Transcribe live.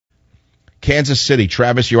Kansas City.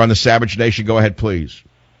 Travis, you're on the Savage Nation. Go ahead, please.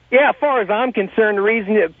 Yeah, as far as I'm concerned, the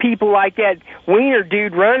reason that people like that Weiner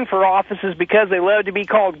dude run for office is because they love to be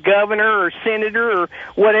called governor or senator or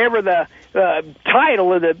whatever the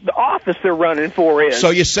title of the office they're running for is. So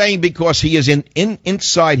you're saying because he is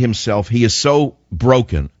inside himself, he is so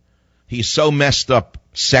broken, he's so messed up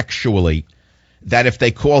sexually, that if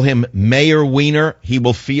they call him Mayor Weiner, he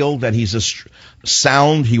will feel that he's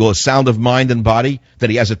he will have sound of mind and body, that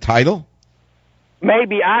he has a title?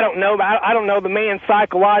 Maybe, I don't know. I don't know the man's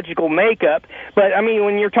psychological makeup, but I mean,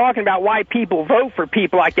 when you're talking about why people vote for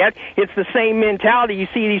people like that, it's the same mentality. You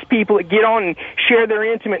see these people that get on and share their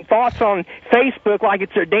intimate thoughts on Facebook like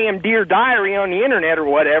it's their damn Dear Diary on the internet or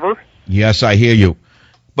whatever. Yes, I hear you.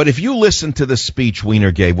 But if you listen to the speech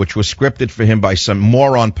Weiner gave, which was scripted for him by some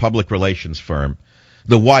moron public relations firm,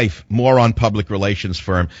 the wife, moron public relations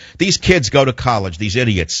firm, these kids go to college, these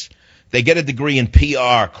idiots. They get a degree in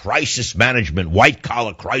PR, crisis management,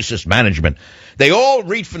 white-collar crisis management. They all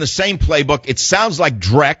read from the same playbook. It sounds like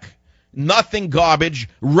dreck, nothing, garbage,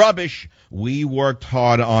 rubbish. We worked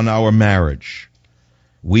hard on our marriage.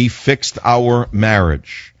 We fixed our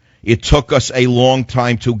marriage. It took us a long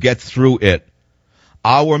time to get through it.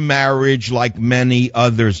 Our marriage, like many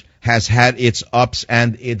others, has had its ups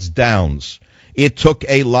and its downs. It took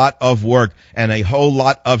a lot of work and a whole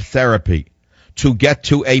lot of therapy to get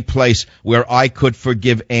to a place where I could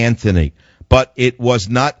forgive Anthony. But it was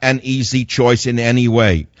not an easy choice in any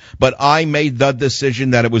way. But I made the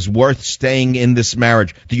decision that it was worth staying in this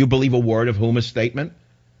marriage. Do you believe a word of Huma's statement?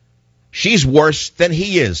 She's worse than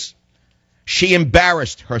he is. She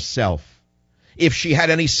embarrassed herself. If she had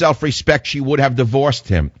any self-respect, she would have divorced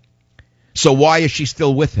him. So why is she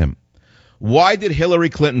still with him? Why did Hillary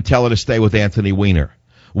Clinton tell her to stay with Anthony Weiner?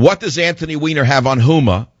 What does Anthony Weiner have on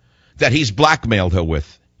Huma that he's blackmailed her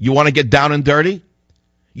with? You want to get down and dirty?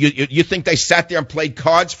 You think they sat there and played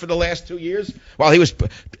cards for the last 2 years? While he was...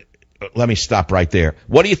 Let me stop right there.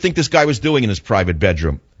 What do you think this guy was doing in his private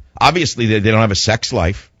bedroom? Obviously, they don't have a sex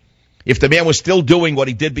life. If the man was still doing what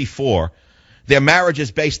he did before, their marriage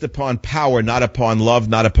is based upon power, not upon love,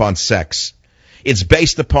 not upon sex. It's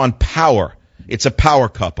based upon power. It's a power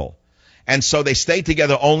couple. And so they stay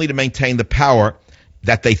together only to maintain the power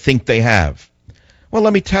that they think they have. Well,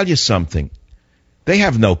 let me tell you something. They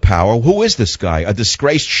have no power. Who is this guy? A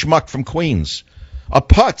disgraced schmuck from Queens. A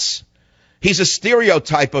putz. He's a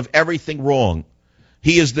stereotype of everything wrong.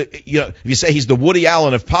 He is if you say he's the Woody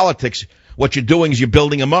Allen of politics, what you're doing is you're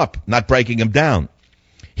building him up, not breaking him down.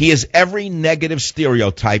 He is every negative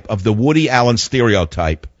stereotype of the Woody Allen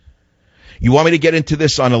stereotype. You want me to get into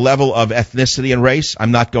this on a level of ethnicity and race?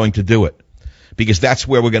 I'm not going to do it, because that's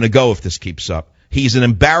where we're going to go if this keeps up. He's an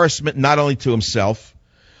embarrassment not only to himself,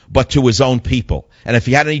 but to his own people. And if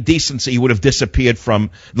he had any decency, he would have disappeared from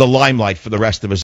the limelight for the rest of his